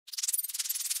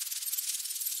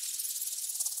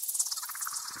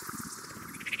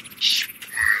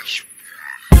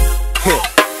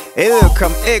Hey look,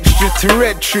 I'm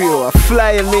extraterrestrial. I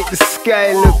fly and make the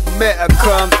sky look better,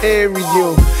 cause I'm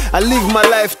aerial. I live my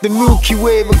life the Milky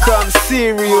Way because I'm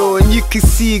cereal. And you can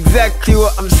see exactly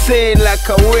what I'm saying, like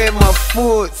I wear my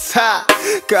thoughts, ha.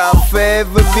 Cause I've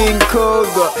forever been cold,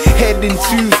 got head in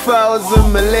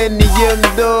 2000, millennium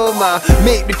dome. I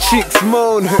make the chicks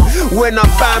moan. When I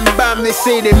bam bam, they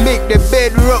say they make the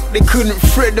bed rock. They couldn't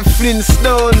thread the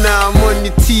Flintstone. Now I'm on the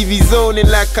TV zoning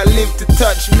like I live to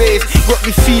touch base. Got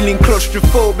me feeling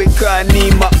claustrophobic cause I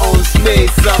need my own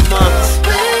space. I'm a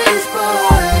space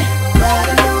boy.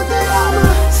 Gotta know that I'm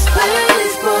a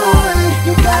space boy.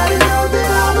 You gotta know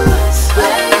that I'm a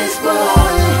space boy.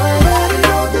 Gotta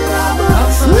know that I'm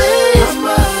a space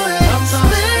boy.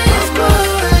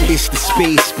 It's the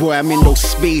space boy, I'm in those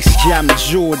Space Jam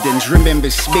Jordans. Remember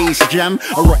Space Jam?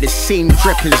 I rock the same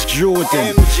drip as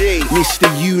Jordan. Mr.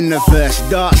 Universe,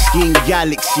 dark skin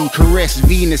galaxy, caress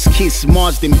Venus, kiss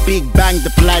Mars, then Big Bang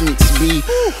the planets be.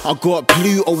 I got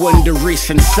Pluto on the wrist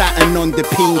and Saturn on the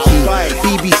pinky.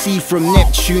 BBC from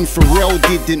Neptune, Pharrell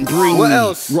didn't bring what me.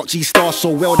 else? Rock G star so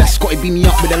well, that's gotta beam me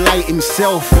up with the light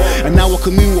himself. And now I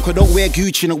can moonwalk, I don't wear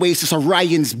Gucci in a waist, it's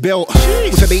Orion's belt.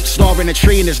 With a H-star and the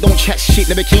trainers, don't chat shit,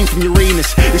 never came from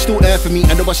Uranus. They still earth for me,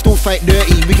 and though I still fight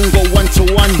dirty, we can go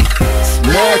 1-to-1.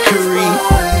 Mercury.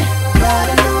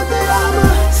 Gotta know that I'm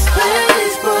a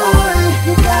space boy.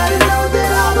 You gotta know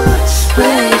that I'm a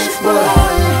space boy.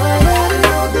 Gotta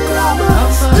know that I'm a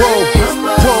space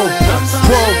boy.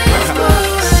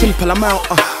 Simple, I'm out,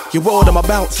 your world I'm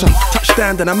about to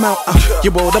touchdown, then I'm out,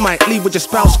 your world I might leave with your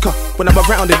spouse, cause when I'm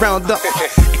around, they round up.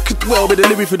 It could well be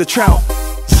delivery for the trout,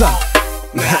 so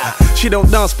she don't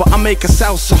dance, but I make her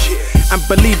salsa and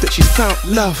believe that she's found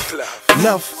love.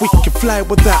 Love, we can fly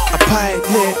without a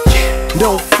pilot.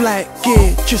 No flight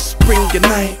gear, just bring your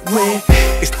nightwear.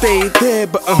 It stay there,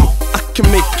 but I can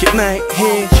make it night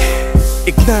here.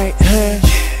 Ignite her,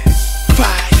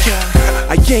 fire.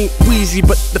 I ain't Wheezy,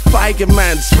 but the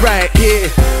fireman's right here.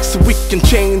 So we can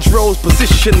change roles,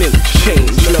 positioning,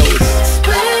 change loads.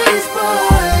 Space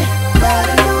boy.